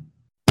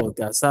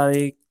 Podcast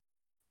Addict,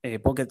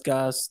 Pocket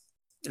Cast,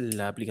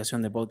 la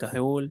aplicación de podcast de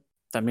Google.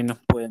 También nos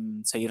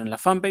pueden seguir en la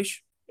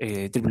fanpage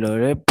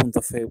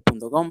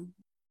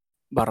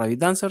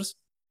www.fe.com/beatdancers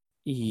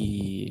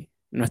y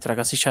nuestra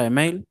casilla de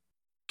mail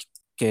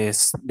que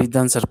es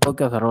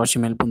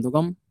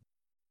beatdancerspodcast.gmail.com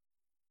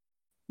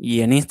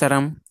y en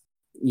Instagram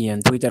y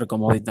en Twitter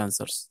como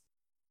beatdancers.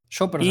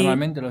 Yo Y,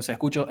 personalmente los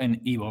escucho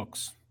en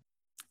Evox.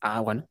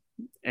 bueno,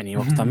 en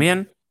iVoox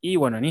también. Y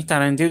bueno, en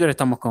Instagram y en Twitter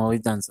estamos como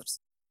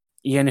beatdancers.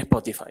 Y en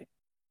Spotify,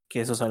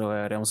 que eso es algo que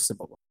agregamos hace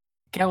poco.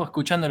 ¿Qué hago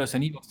escuchándolos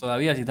en Evox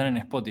todavía si están en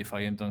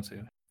Spotify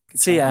entonces? Qué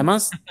Sí, chabón.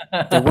 además,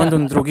 te cuento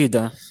un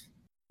truquito.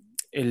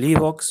 El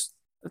iVoox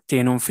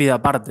tiene un feed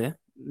aparte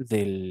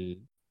de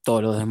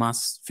todos los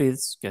demás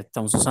feeds que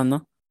estamos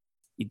usando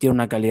y tiene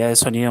una calidad de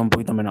sonido un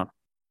poquito menor.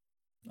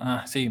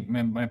 Ah, sí,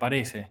 me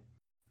parece.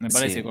 Me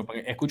parece, Sí,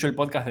 porque escucho el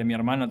podcast de mi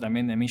hermano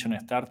también de Mission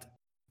Start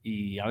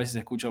y a veces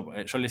escucho,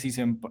 yo les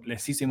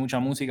hice mucha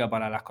música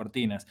para las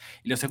cortinas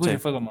y los escucho y sí,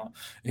 fue como,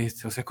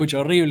 esto se escucha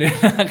horrible,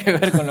 nada que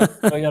ver con lo que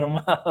estoy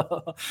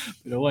armado.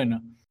 Pero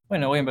bueno,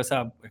 voy a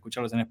empezar a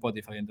escucharlos en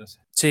Spotify entonces.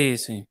 sí,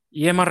 sí.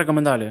 Y es más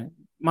recomendable.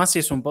 Más si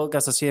es un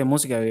podcast así de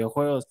música de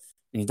videojuegos,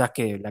 necesitas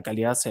que la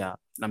calidad sea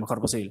la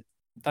mejor posible.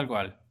 Tal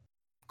cual.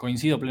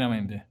 Coincido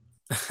plenamente.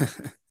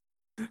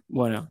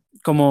 Bueno,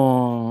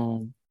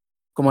 ¿cómo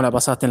la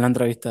pasaste en la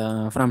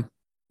entrevista, Fran?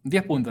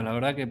 10 puntos, la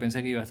verdad que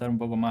pensé que iba a estar un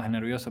poco más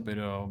nervioso,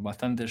 pero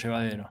bastante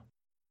llevadero.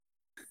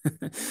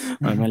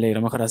 Bueno, me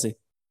alegro, mejor así.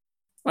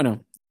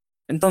 Bueno,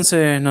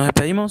 entonces nos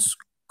despedimos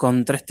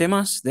con tres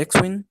temas de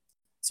X-Wing.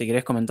 Si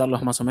querés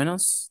comentarlos más o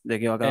menos, de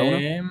qué va cada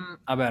uno.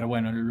 A ver,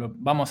 bueno,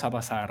 vamos a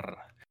pasar.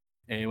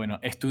 Bueno,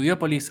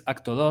 Studiopolis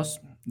Acto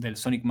 2 del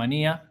Sonic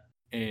Mania,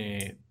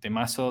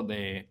 temazo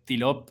de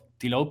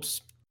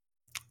T-Lopes.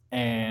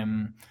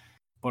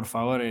 Por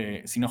favor,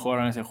 si no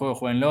jugaron ese juego,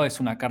 jueguenlo.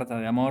 Es una carta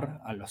de amor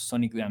a los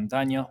Sonic de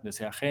antaño, de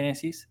Sega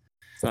Genesis.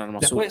 Es una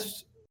hermosura.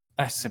 Después,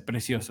 es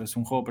precioso, es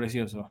un juego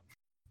precioso.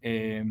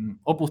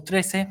 Opus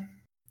 13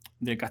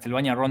 de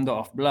Castlevania Rondo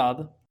of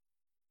Blood,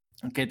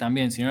 que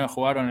también, si no lo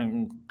jugaron en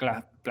un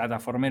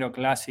plataformero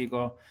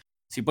clásico,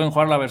 si pueden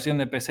jugar la versión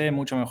de PC,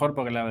 mucho mejor,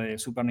 porque la de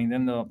Super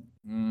Nintendo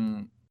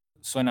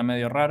suena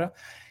medio raro.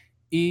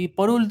 Y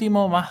por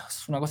último,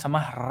 una cosa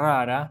más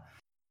rara,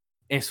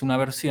 es una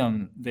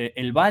versión de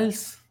El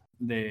Vals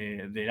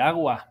del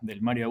agua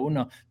del Mario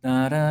 1,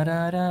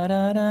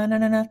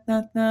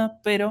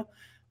 pero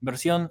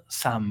versión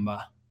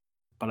samba.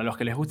 Para los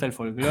que les gusta el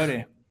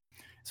folclore,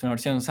 es una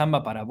versión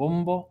samba para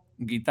bombo,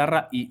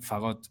 guitarra y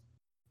fagot.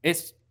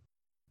 Es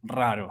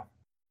raro.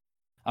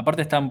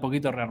 Aparte está un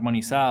poquito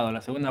rearmonizado.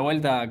 La segunda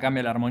vuelta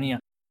cambia la armonía.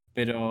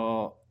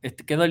 Pero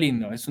quedó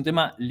lindo. Es un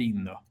tema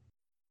lindo.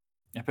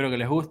 Espero que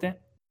les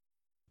guste.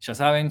 Ya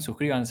saben,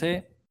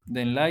 suscríbanse,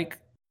 den like,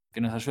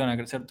 que nos ayudan a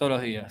crecer todos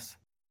los días.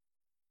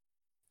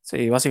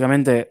 Sí,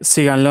 básicamente,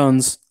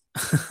 síganlos.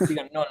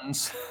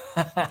 Síganos.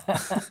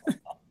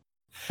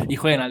 Y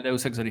jueguen al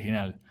Deus Ex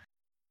original.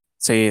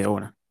 Sí, de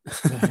una.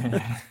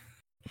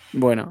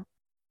 Bueno,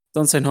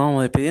 entonces nos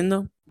vamos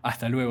despidiendo.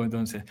 Hasta luego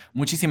entonces.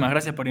 Muchísimas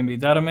gracias por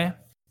invitarme.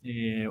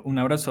 Un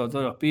abrazo a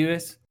todos los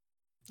pibes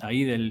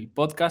ahí del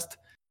podcast.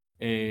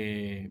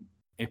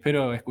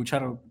 Espero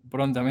escuchar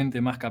prontamente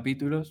más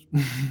capítulos.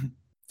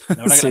 La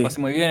verdad que la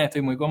pasé muy bien,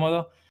 estoy muy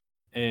cómodo.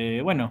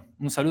 Bueno,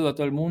 un saludo a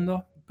todo el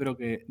mundo. Espero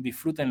que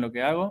disfruten lo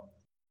que hago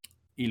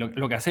y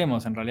lo que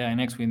hacemos en realidad en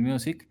X-Wing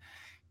Music.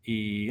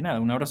 Y nada,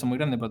 un abrazo muy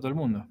grande para todo el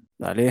mundo.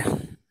 Dale,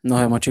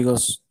 nos vemos,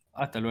 chicos.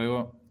 Hasta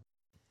luego.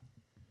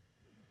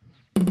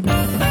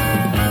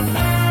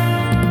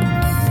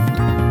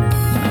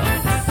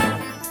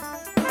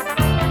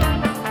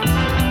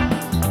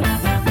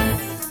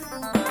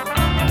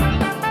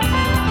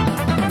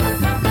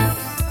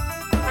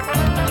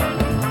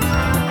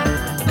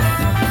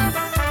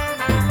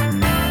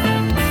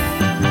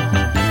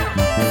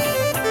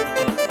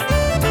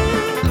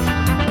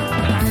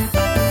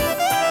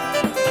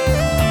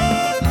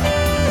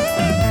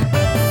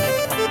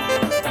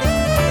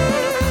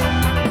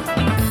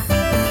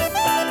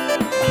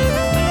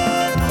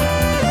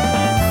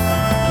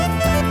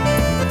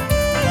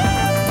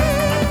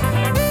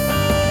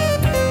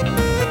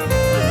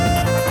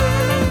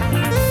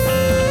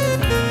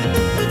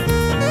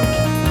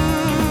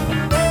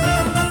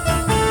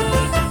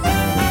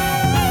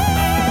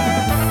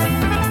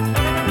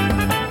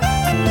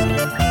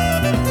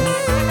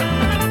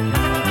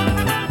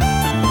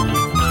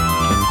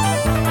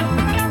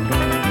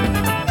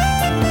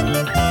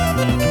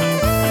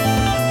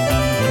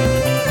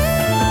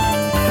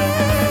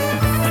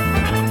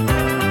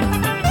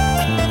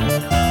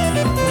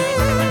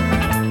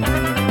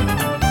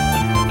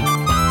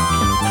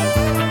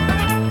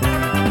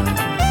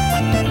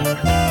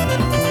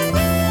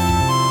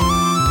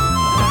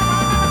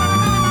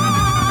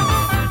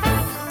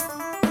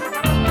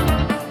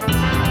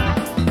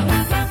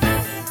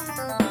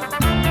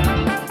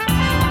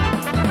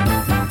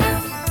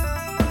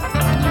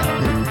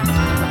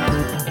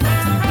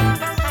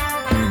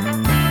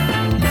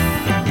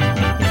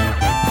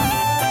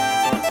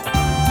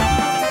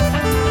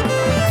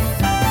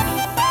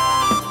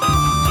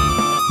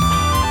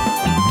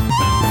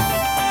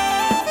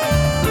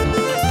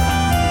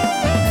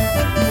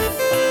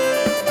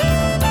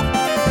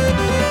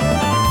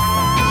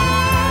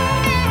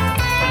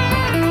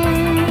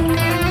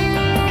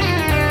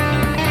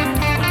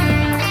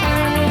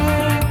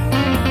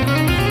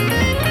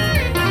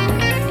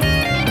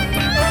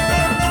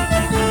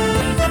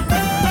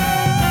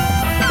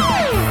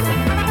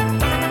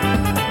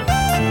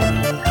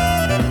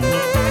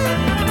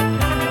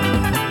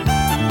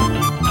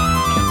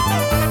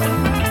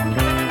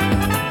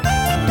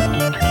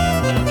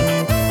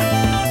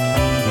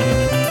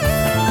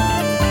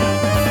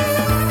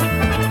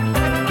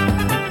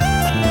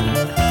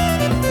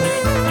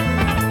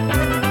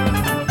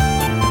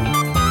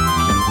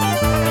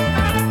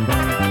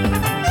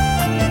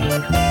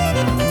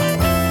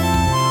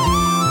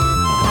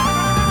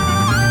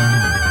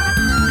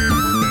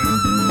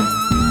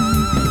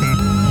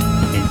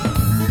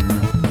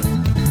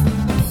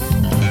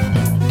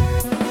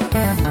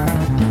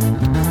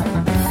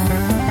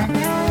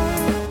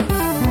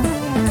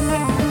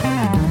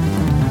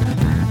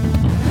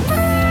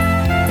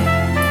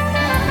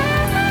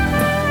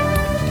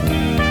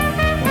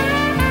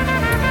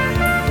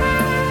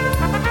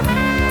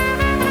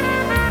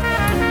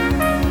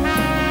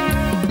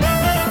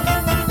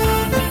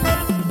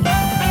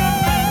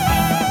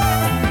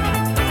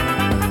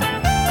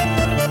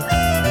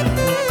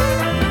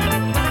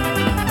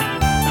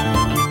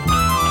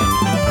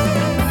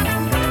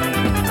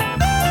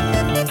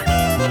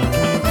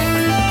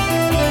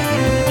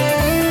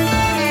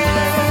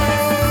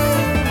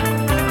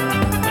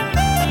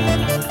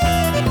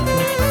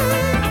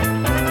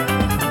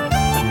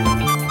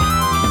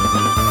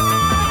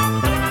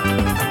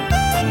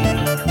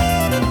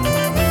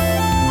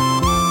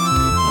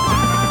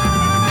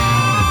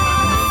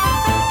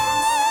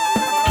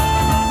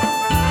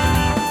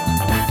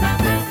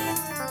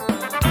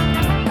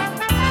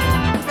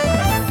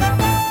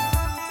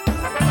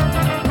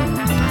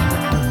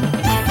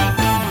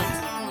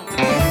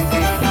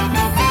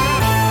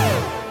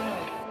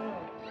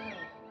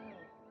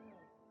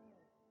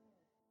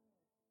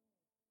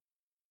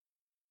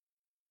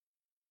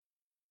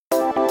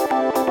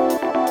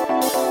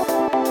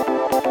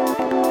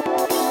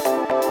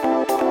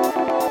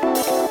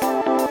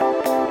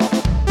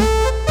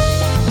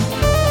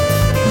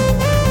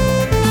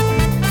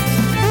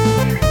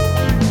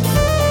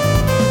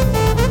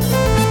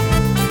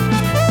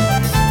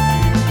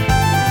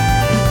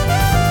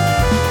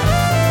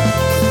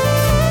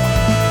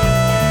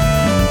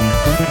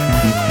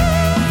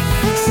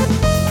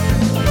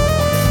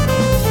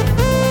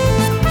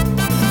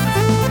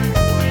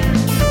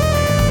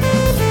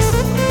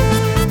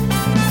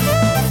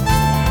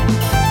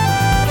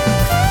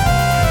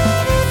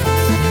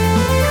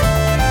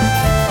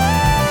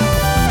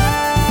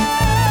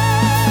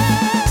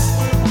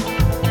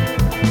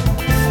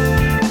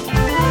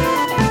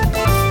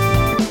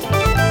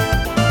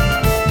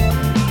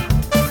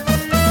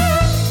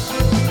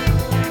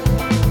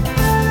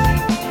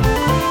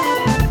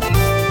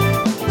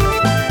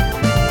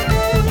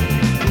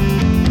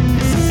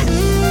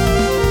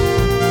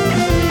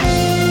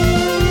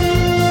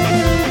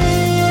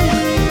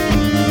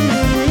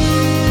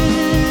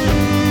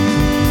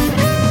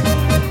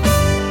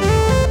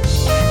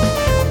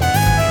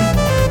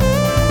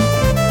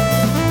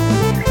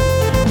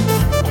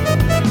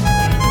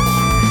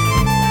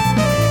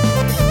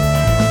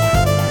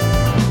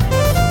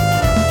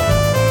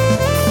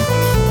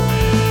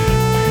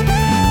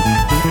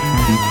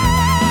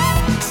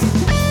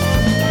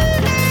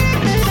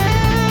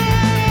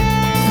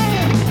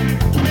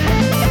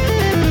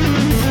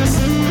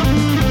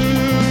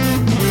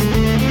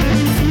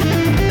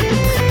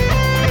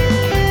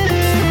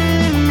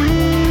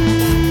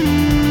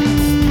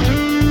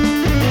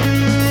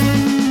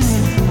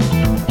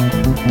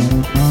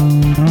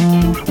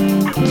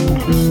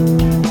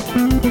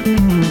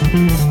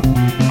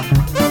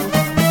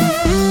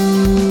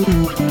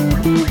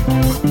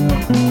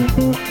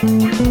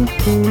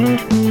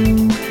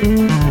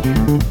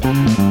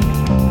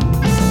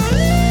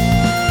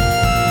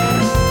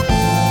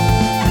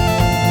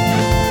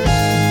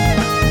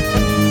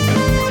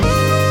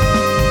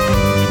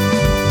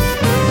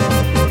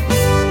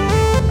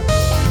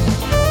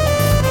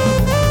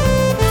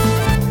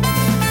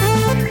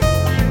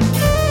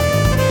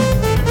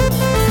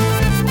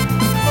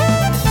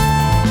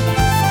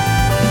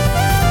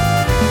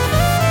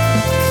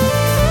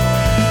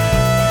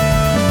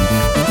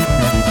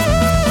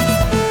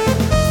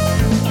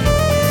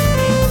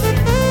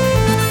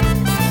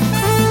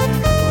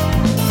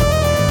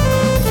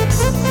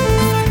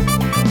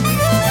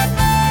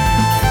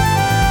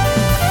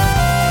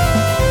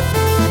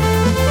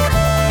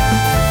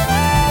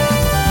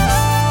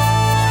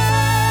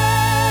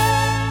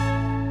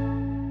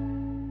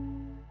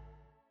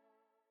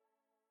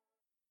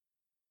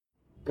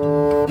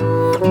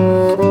 chao.